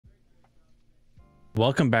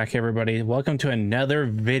Welcome back, everybody. Welcome to another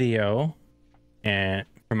video and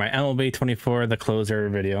for my MLB 24 the closer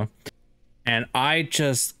video. And I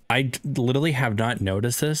literally have not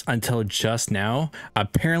noticed this until just now.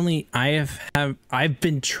 Apparently I've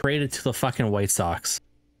been traded to the fucking White Sox.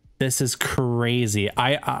 This is crazy.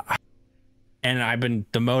 And I've been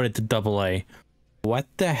demoted to AA. What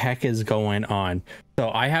the heck is going on? So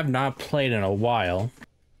I have not played in a while,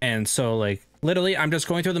 and so like literally I'm just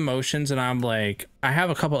going through the motions, and I'm like, I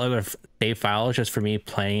have a couple other save files just for me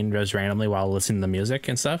playing just randomly while listening to music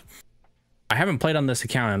and stuff. I haven't played on this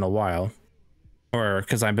account in a while, or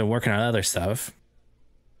because I've been working on other stuff.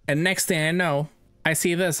 And next thing I know, I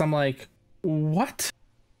see this. I'm like, what?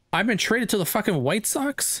 I've been traded to the fucking White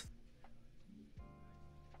Sox?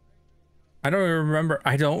 I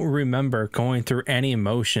don't remember going through any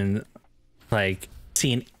emotion, like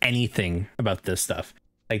seeing anything about this stuff.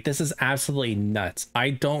 Like, this is absolutely nuts. I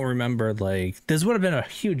don't remember, like, this would have been a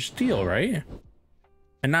huge deal, right?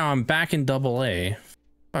 And now I'm back in AA.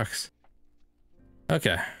 Fucks.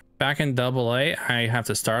 Okay, back in AA. I have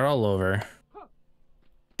to start all over.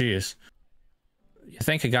 Jeez. You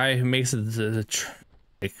think a guy who makes it the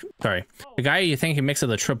guy you think who makes it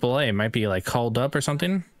the AAA might be like called up or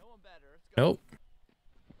something? Nope.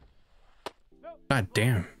 God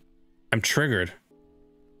damn. I'm triggered.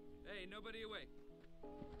 Hey, nobody away.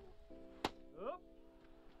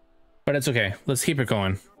 But it's okay. Let's keep it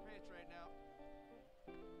going.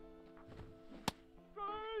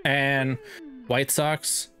 And White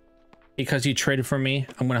Sox, because you traded for me,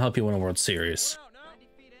 I'm going to help you win a World Series.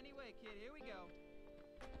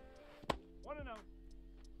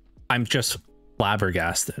 I'm just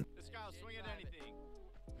flabbergasted.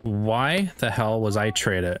 Why the hell was I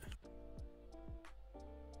traded?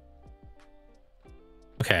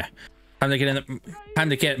 Okay, time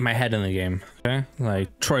to get my head in the game. Okay,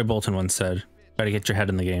 like Troy Bolton once said, gotta get your head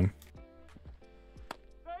in the game.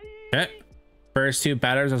 Okay, first two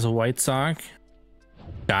batters as a White Sox.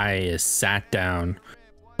 Guy is sat down.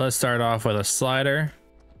 Let's start off with a slider.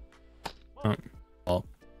 Oh.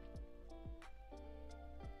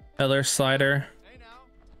 Other slider.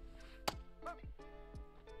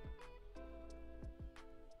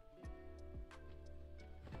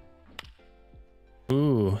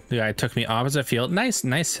 Ooh, the guy took me opposite field. Nice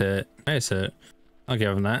hit. Nice hit. I'll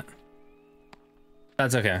give him that.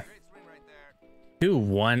 That's okay.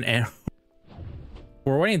 2-1, and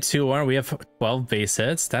we're winning 2-1. We have 12 base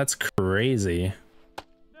hits. That's crazy.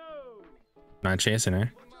 Not chasing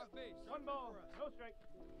her.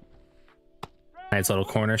 Nice little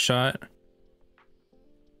corner shot.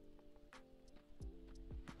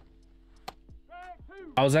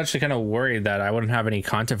 I was actually kind of worried that I wouldn't have any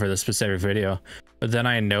content for this specific video, but then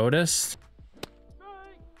I noticed.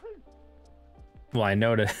 Well, I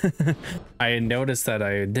noticed that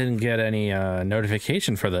I didn't get any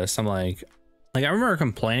notification for this. I'm like I remember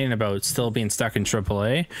complaining about still being stuck in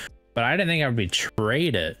AAA, but I didn't think I would be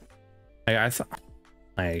traded. Like, I thought,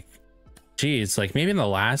 like, geez, like maybe in the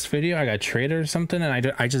last video I got traded or something,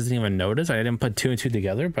 and I just didn't even notice. I didn't put 2 and 2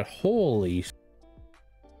 together. But holy.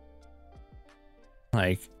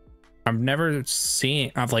 Like, I've never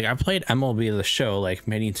seen, I've played MLB The Show like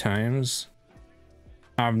many times.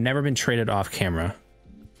 I've never been traded off camera.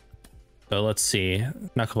 So let's see.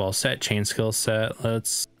 Knuckleball set, chain skill set.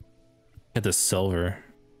 Let's get the silver.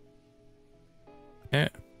 Yeah.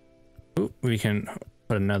 Ooh, we can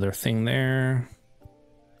put another thing there.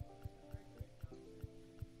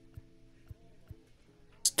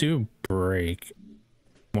 Let's do break.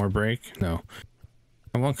 More break? No.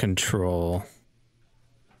 I want control.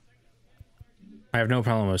 I have no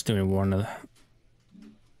problem with doing one of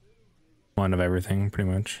everything, pretty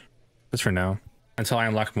much. Just for now, until I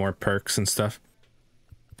unlock more perks and stuff.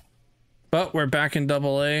 But we're back in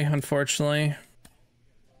AA, unfortunately.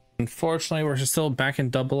 Unfortunately, we're still back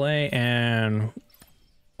in AA, and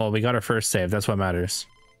well, we got our first save. That's what matters.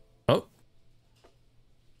 Oh,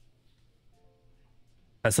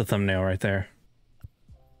 that's the thumbnail right there.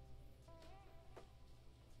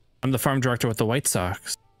 I'm the farm director with the White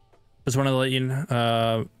Sox. Just wanted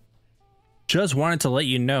to let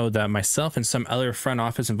you know that myself and some other front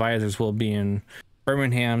office advisors will be in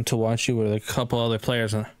Birmingham to watch you with a couple other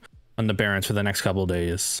players on the Barons for the next couple of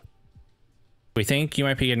days. We think you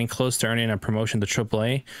might be getting close to earning a promotion to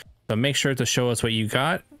AAA, but make sure to show us what you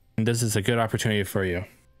got, and this is a good opportunity for you.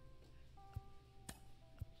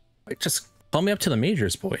 Just call me up to the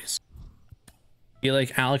majors, boys. Be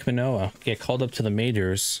like Alek Manoah, get called up to the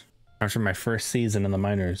majors after my first season in the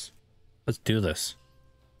minors. Let's do this.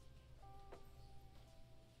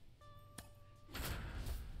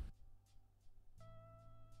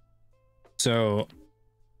 So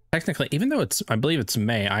technically, even though I believe it's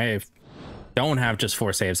May, I don't have just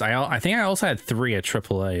 4 saves. I think I also had 3 at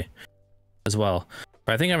AAA as well.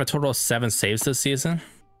 But I think I have a total of 7 saves this season.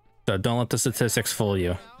 So don't let the statistics fool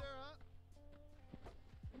you.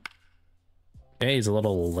 Okay, he's a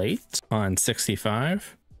little late on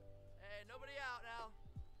 65. Hey, nobody out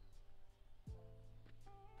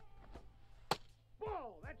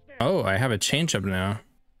now. Oh, I have a changeup now.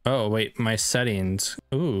 Oh, wait, my settings.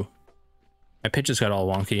 Ooh. My pitches got all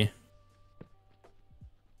wonky.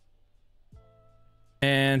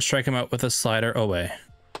 And strike him out with a slider away.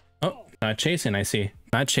 Oh, not chasing, I see.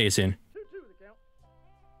 Not chasing.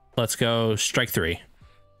 Let's go strike 3.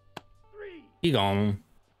 He gone.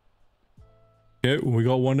 Okay, we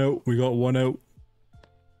got 1 out. We got 1 out.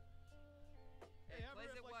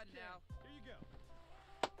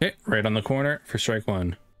 Okay, right on the corner for strike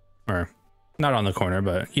 1. Or not on the corner,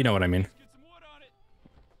 but you know what I mean.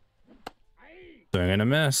 Swing and a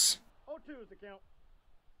miss.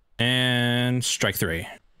 And strike 3.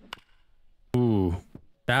 Ooh,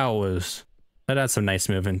 that had some nice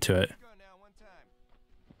move into it.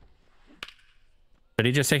 Did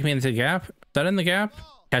he just take me into the gap? Is that in the gap?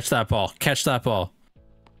 Catch that ball. Catch that ball.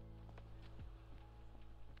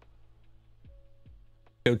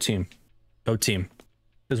 Go team. Go team.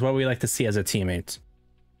 This is what we like to see as a teammate.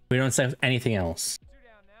 We don't say anything else.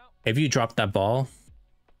 If you drop that ball,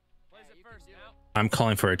 I'm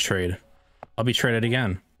calling for a trade. I'll be traded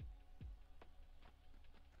again.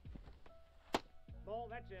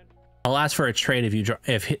 I'll ask for a trade if you drop.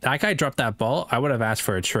 If that guy dropped that ball, I would have asked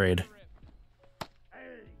for a trade.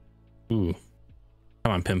 Ooh,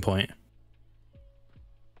 come on, pinpoint.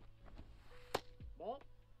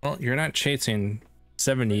 Well, you're not chasing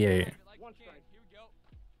 78.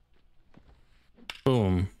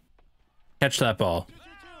 Boom. Catch that ball.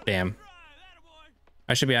 Damn.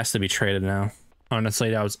 I should be asked to be traded now. Honestly,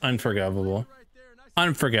 that was unforgivable.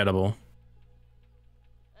 Unforgettable.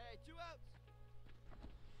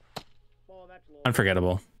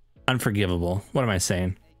 Unforgettable. Unforgivable. What am I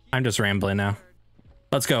saying? I'm just rambling now.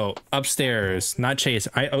 Let's go. Upstairs. Not chase.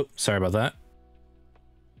 Oh, sorry about that.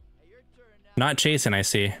 Not chasing, I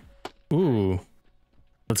see. Ooh.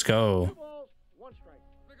 Let's go.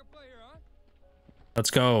 Let's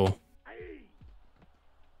go.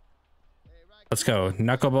 Let's go.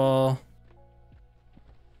 Knuckleball.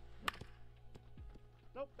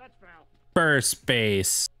 First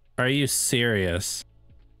base. Are you serious?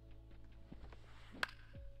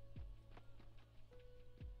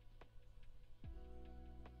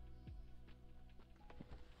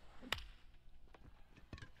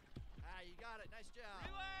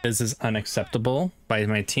 This is unacceptable by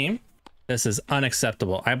my team. This is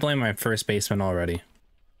unacceptable. I blame my first baseman already.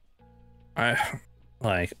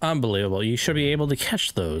 Like, unbelievable. You should be able to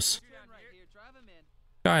catch those.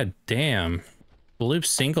 God damn. Loop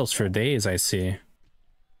singles for days, I see.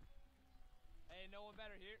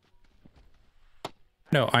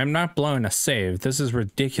 No, I'm not blowing a save. This is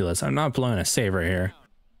ridiculous. I'm not blowing a save right here.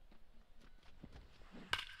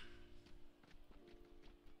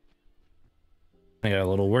 I got a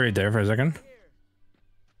little worried there for a second.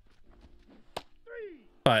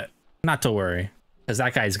 But not to worry, because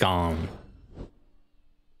that guy's gone.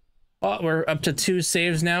 Well, we're up to 2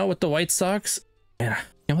 saves now with the White Sox. Man, I can't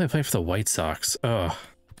believe I play for the White Sox. Ugh.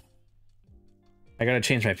 I gotta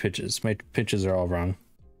change my pitches. My pitches are all wrong.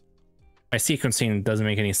 My sequencing doesn't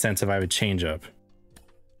make any sense if I would change up.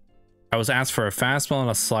 I was asked for a fastball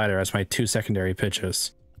and a slider as my 2 secondary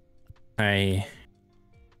pitches. I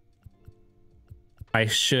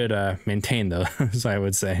should maintain those, I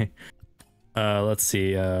would say. Let's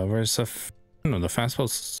see. Where's the no, the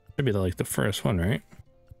fastball should be like the first one, right?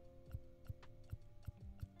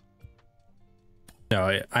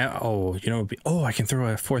 No, oh, you know, oh, I can throw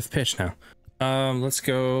a 4th pitch now. Let's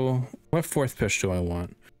go. What 4th pitch do I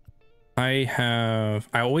want? I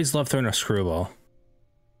always love throwing a screwball.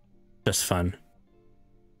 Just fun.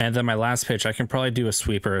 And then my last pitch, I can probably do a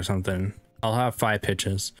sweeper or something. I'll have 5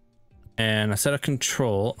 pitches. And instead of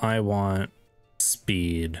control, I want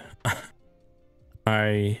speed.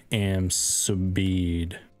 I am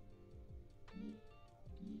speed.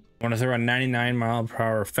 I want to throw a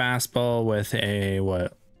 99-mile-per-hour fastball with a,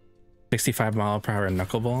 what, 65-mile-per-hour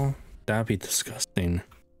knuckleball? That'd be disgusting.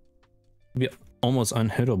 It'd be almost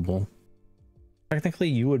unhittable. Technically,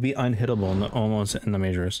 you would be unhittable in almost in the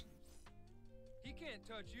majors.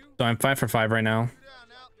 So I'm 5 for 5 right now.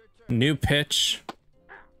 New pitch.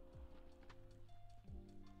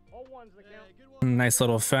 Nice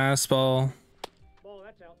little fastball.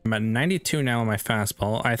 I'm at 92 now on my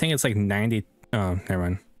fastball. I think it's like 90. Oh, never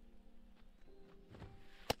mind.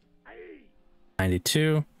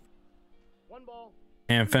 92.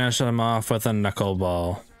 And finish him off with a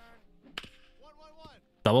knuckleball.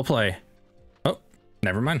 Double play. Oh,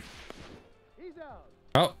 never mind.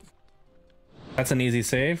 Oh, that's an easy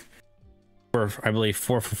save. For, I believe,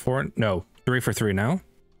 4 for 4. No, 3 for 3 now.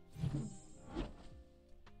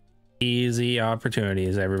 Easy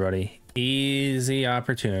opportunities, everybody. Easy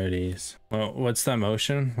opportunities. Well, what's that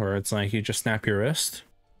motion where it's like you just snap your wrist?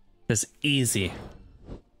 Just easy.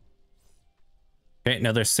 Okay,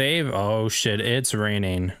 another save. Oh shit, it's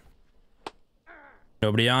raining.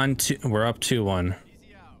 Nobody on. We're up 2-1.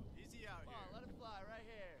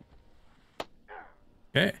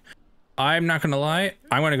 Okay, I'm not gonna lie.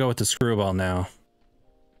 I'm gonna go with the screwball now.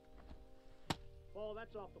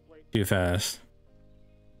 Too fast.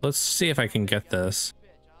 Let's see if I can get this.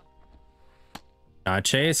 Not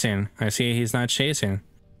chasing. I see he's not chasing.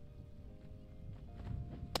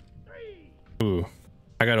 Ooh,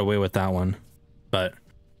 I got away with that one, but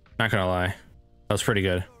not gonna lie, that was pretty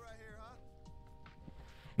good.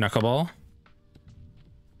 Knuckleball.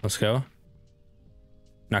 Let's go.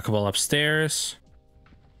 Knuckleball upstairs.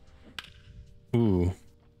 Ooh,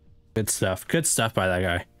 good stuff. Good stuff by that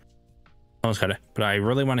guy. Almost got it, but I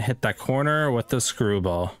really want to hit that corner with the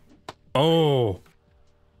screwball. Oh,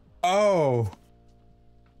 oh!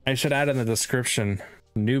 I should add in the description.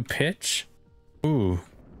 New pitch. Ooh.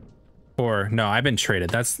 Or no, I've been traded.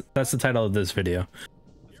 That's the title of this video.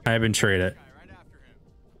 I have been traded.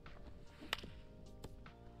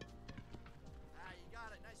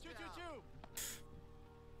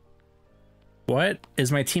 What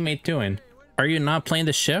is my teammate doing? Are you not playing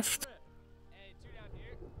the shift?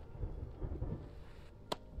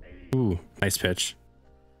 Ooh, nice pitch.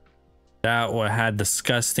 That one had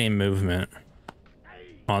disgusting movement.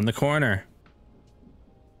 On the corner.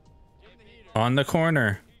 On the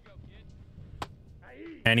corner.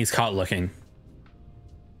 And he's caught looking.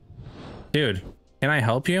 Dude, can I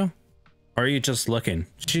help you? Or are you just looking?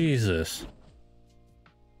 Jesus.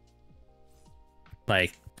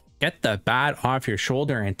 Like, get the bat off your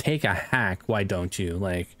shoulder and take a hack. Why don't you?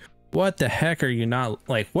 Like, what the heck are you not,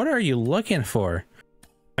 like, what are you looking for?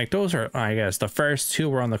 Like, those are, I guess, the first two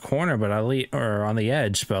were on the corner, but or on the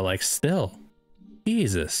edge, but like, still.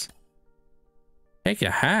 Jesus. Take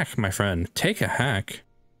a hack, my friend. Take a hack.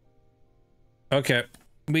 Okay,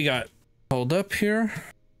 we got hold up here.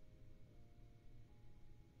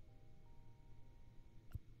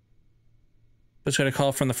 Just got a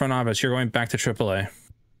call from the front office. You're going back to AAA.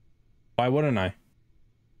 Why wouldn't I?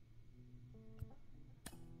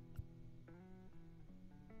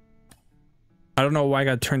 I don't know why I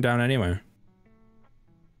got turned down anyway.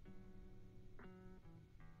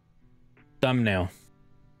 Thumbnail.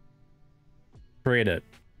 Create it.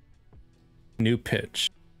 New pitch.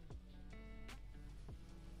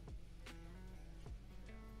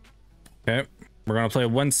 Okay. We're going to play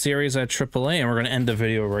one series at AAA and we're going to end the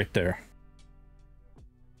video right there.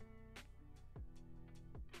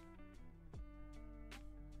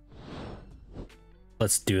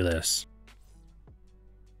 Let's do this.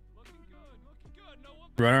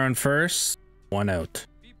 Runner on first, one out.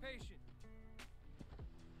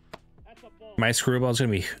 My screwball's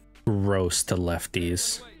gonna be gross to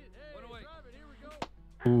lefties.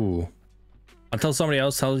 Ooh. Until somebody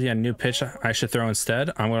else tells you a new pitch I should throw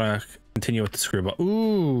instead, I'm gonna continue with the screwball.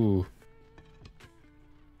 Ooh.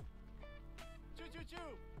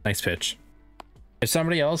 Nice pitch. If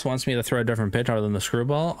somebody else wants me to throw a different pitch other than the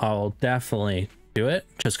screwball, I'll definitely do it.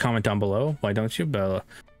 Just comment down below. Why don't you? But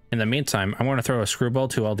in the meantime, I want to throw a screwball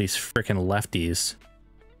to all these freaking lefties.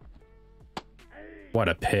 What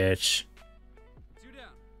a pitch.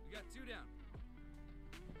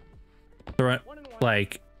 Throw it,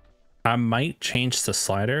 like, I might change the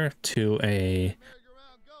slider to a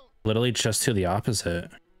literally just to the opposite.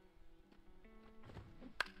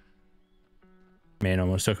 Man,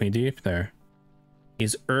 almost took me deep there.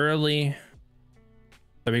 He's early.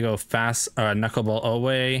 There we go. Fast knuckleball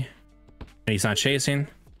away. And he's not chasing.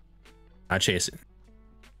 Not chasing.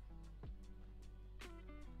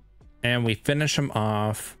 And we finish him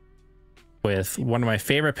off with one of my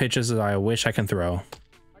favorite pitches that I wish I can throw.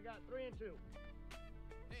 I got 3 and 2.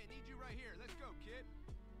 Hey, need you right here. Let's go,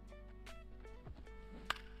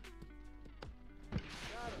 kid.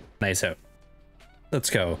 Nice out. Let's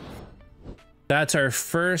go. That's our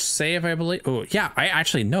first save, I believe. Oh, yeah, I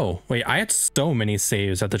actually know. Wait, I had so many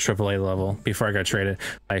saves at the AAA level before I got traded.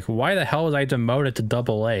 Like, why the hell was I demoted to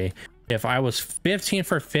AA if I was 15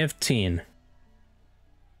 for 15?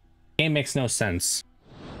 Game makes no sense.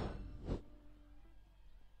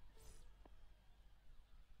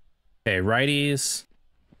 Okay, righties.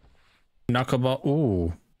 Knuckleball.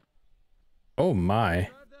 Ooh. Oh my.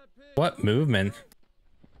 What movement?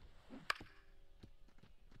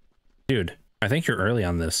 Dude, I think you're early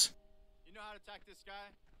on this. You know how to attack this guy?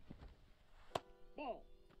 Ball.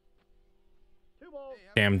 2 balls.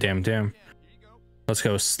 Damn. Here you go. Let's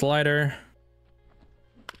go slider.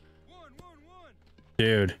 1, 1, 1.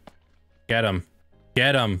 Dude, get him.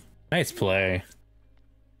 Get him. Nice play.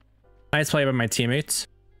 Nice play by my teammates.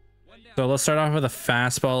 So let's start off with a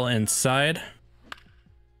fastball inside.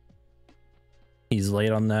 He's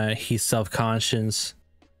late on that. He's self-conscious.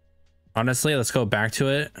 Honestly, let's go back to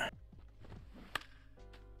it.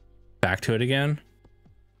 Back to it again.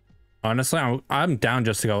 Honestly, I'm down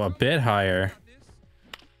just to go a bit higher.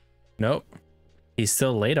 Nope. He's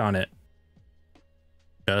still late on it.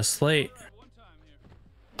 Just late.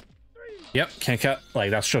 Yep, can't cut. Like,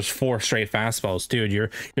 that's just 4 straight fastballs. Dude, you're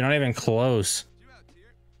not even close.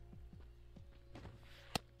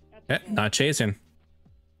 Okay, not chasing.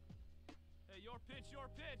 Hey, your pitch, your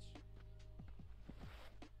pitch.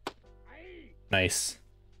 Nice.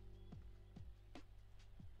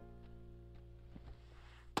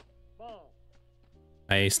 Ball.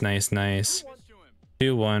 Nice. Pitch to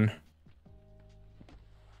him. 2-1.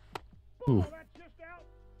 Ooh. That's just out.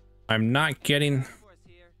 I'm not getting...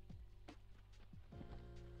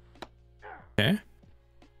 Okay.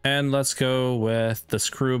 And let's go with the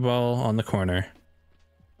screwball on the corner.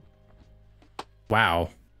 Wow.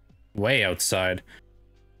 Way outside.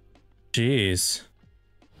 Jeez.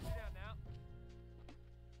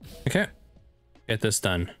 Okay. Get this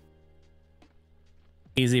done.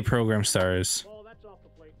 Easy program stars. Ball, that's off the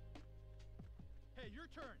plate. Hey, your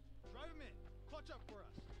turn. Drive him in. Clutch up for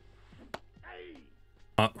us. Hey.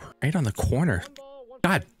 Right on the corner. 1 ball, 1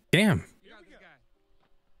 God damn.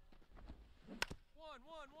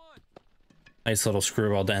 Nice little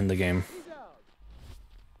screwball to end the game.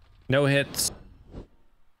 No hits.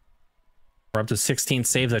 We're up to 16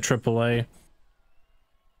 saves at AAA.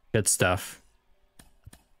 Good stuff.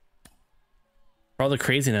 For all the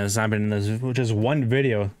craziness I've been in this, just one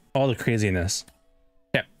video, all the craziness.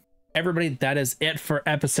 Yeah, everybody, that is it for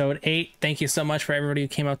episode 8. Thank you so much for everybody who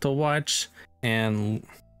came out to watch, and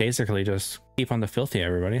basically just keep on the filthy,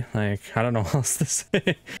 everybody. Like, I don't know what else to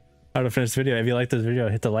say. How to finish the video. If you like this video,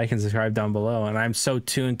 hit the like and subscribe down below. And I'm so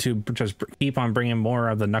tuned to just keep on bringing more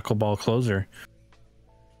of the Knuckleball Closer,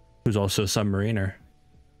 who's also a submariner.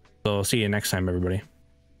 So I'll see you next time, everybody.